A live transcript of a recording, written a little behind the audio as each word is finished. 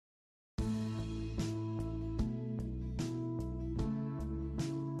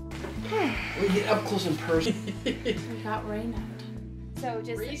We get up close and personal. We got rain out. So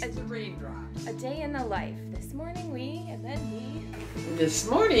just a day in the life. This morning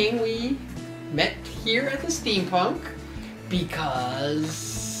we met here at the Steampunk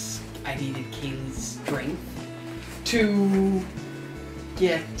because I needed Kaylee's strength to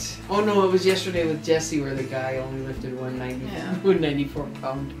get. Oh no, it was yesterday with Jesse where the guy only lifted 194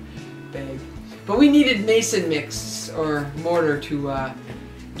 pound bag. But we needed mason mix or mortar to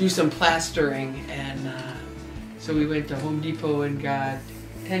do some plastering, and so we went to Home Depot and got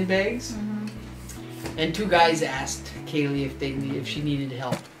 10 bags. And two guys asked Kaylee if she needed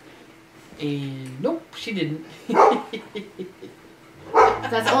help, and nope, she didn't.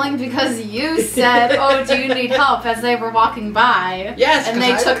 That's only because you said, "Oh, do you need help?" as they were walking by. Yes, and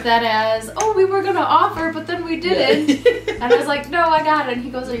they took that as, "Oh, we were gonna offer, but then we didn't." And I was like, "No, I got it." And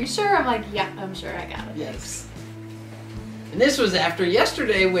he goes, "Are you sure?" I'm like, "Yeah, I'm sure I got it." Yes. And this was after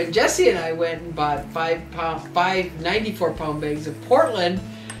yesterday when Jesse and I went and bought 5 94-pound bags of Portland,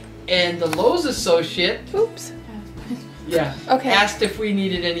 and the Lowe's associate, asked if we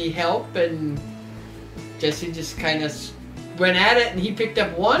needed any help, and Jesse just kind of went at it, and he picked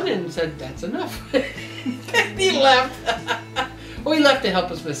up one and said, "That's enough." And he left. Well, he left to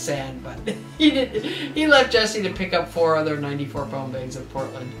help us with sand, but he left Jesse to pick up 4 other 94-pound bags of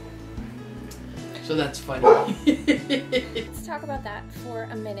Portland. So that's funny. Let's talk about that for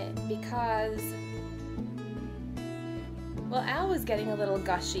a minute because, well, Al was getting a little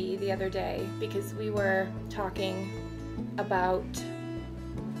gushy the other day because we were talking about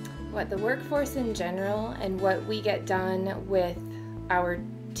what the workforce in general and what we get done with our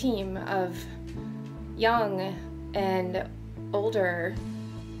team of young and older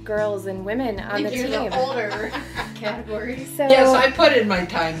girls and women on the team. The older category. So, yes, I put in my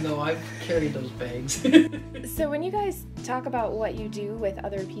time though. I've carried those bags. So when you guys talk about what you do with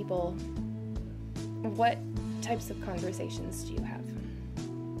other people, what types of conversations do you have?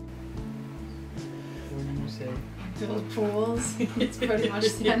 What do you say? Build pools. It's pretty much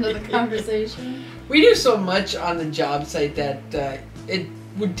the end of the conversation. We do so much on the job site that it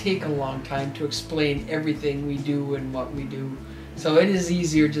would take a long time to explain everything we do and what we do. So it is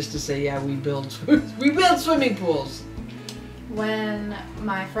easier just to say, yeah, we build swimming pools. When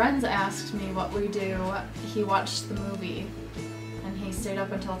my friends asked me what we do, he watched the movie and he stayed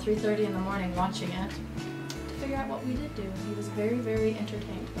up until 3:30 in the morning watching it to figure out what we did do. He was very, very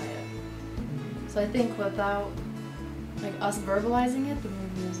entertained by it. So I think without like us verbalizing it, the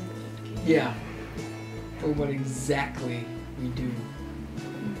movie is a good key. Yeah. Or what exactly we do.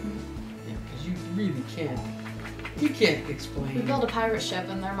 Yeah, because you really can't. You can't explain. We build a pirate ship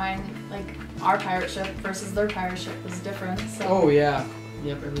in their mind, like our pirate ship versus their pirate ship was different. So oh yeah.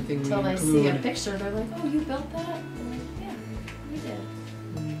 Yep, everything we until they include. see a picture, they're like, "Oh, you built that?" They're like, "Yeah, we did."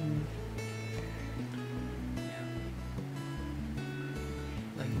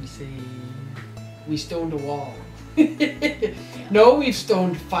 Like we say, we stoned a wall. No, we've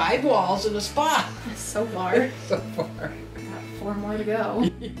stoned 5 walls in a spot. So far. So far. Got 4 more to go.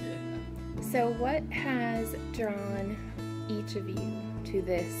 So what has drawn each of you to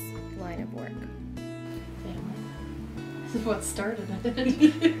this line of work? Family. This is what started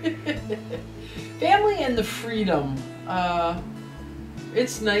it. Family and the freedom.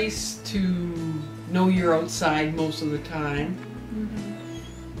 It's nice to know you're outside most of the time.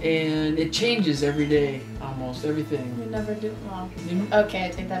 And it changes every day, almost everything. You never do well. Okay, I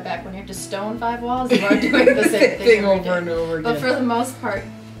take that back. When you have to stone 5 walls, you are doing the same thing over and over again. But for the most part,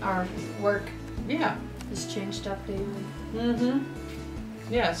 our work is changed up daily.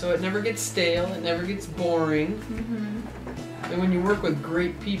 Yeah, so it never gets stale, it never gets boring. And when you work with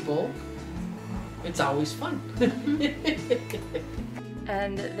great people, it's always fun.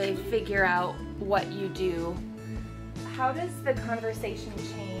 And they figure out what you do. How does the conversation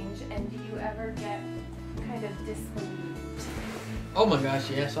change, and do you ever get kind of disbelieved? Oh my gosh,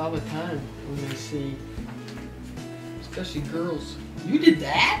 yes, all the time when they see, especially girls. You did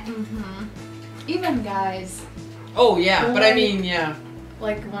that? Even guys. Oh yeah, but I mean, yeah.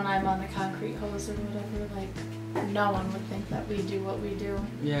 Like when I'm on the concrete hose or whatever, like no one would think that we do what we do.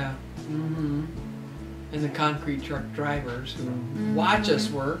 Yeah. And the concrete truck drivers who watch us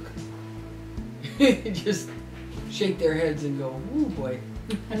work just shake their heads and go, "Ooh boy."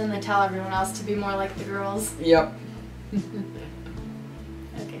 And then they tell everyone else to be more like the girls. Yep.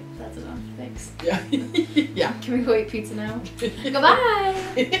 Okay, that's enough. Thanks. Yeah. Yeah. Can we go eat pizza now? Goodbye.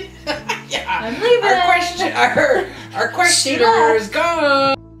 Yeah. I'm leaving. Our questioner is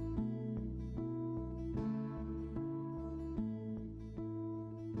gone.